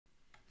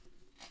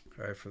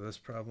All right, for this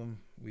problem,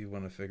 we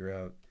want to figure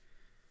out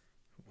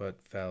what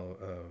value,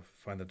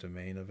 find the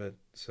domain of it.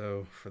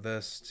 So for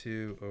this,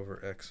 2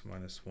 over x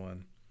minus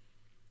 1,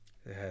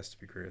 it has to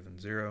be greater than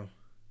 0.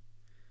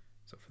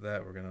 So for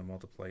that, we're going to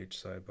multiply each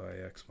side by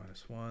x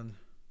minus 1.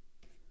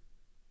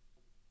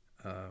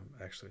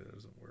 Actually, that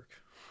doesn't work.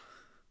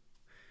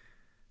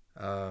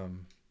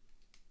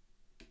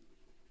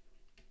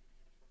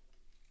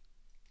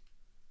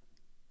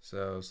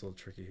 So it's a little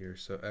tricky here.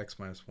 So x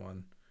minus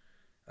 1.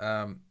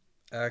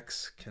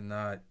 X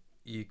cannot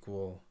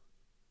equal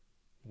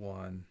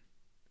 1,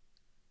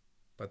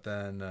 but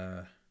then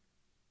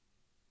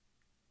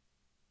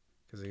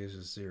because it gives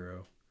us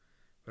 0,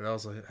 but it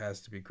also has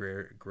to be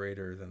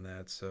greater than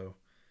that. So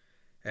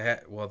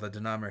well, the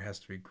denominator has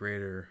to be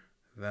greater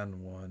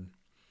than 1,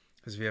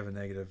 because if you have a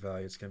negative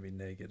value, it's going to be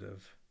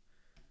negative.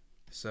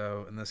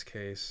 So in this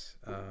case,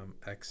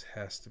 x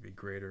has to be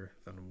greater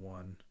than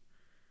 1.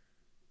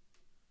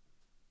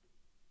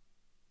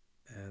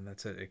 And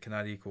that's it. It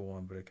cannot equal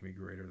 1, but it can be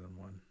greater than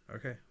 1.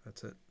 Okay,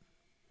 that's it.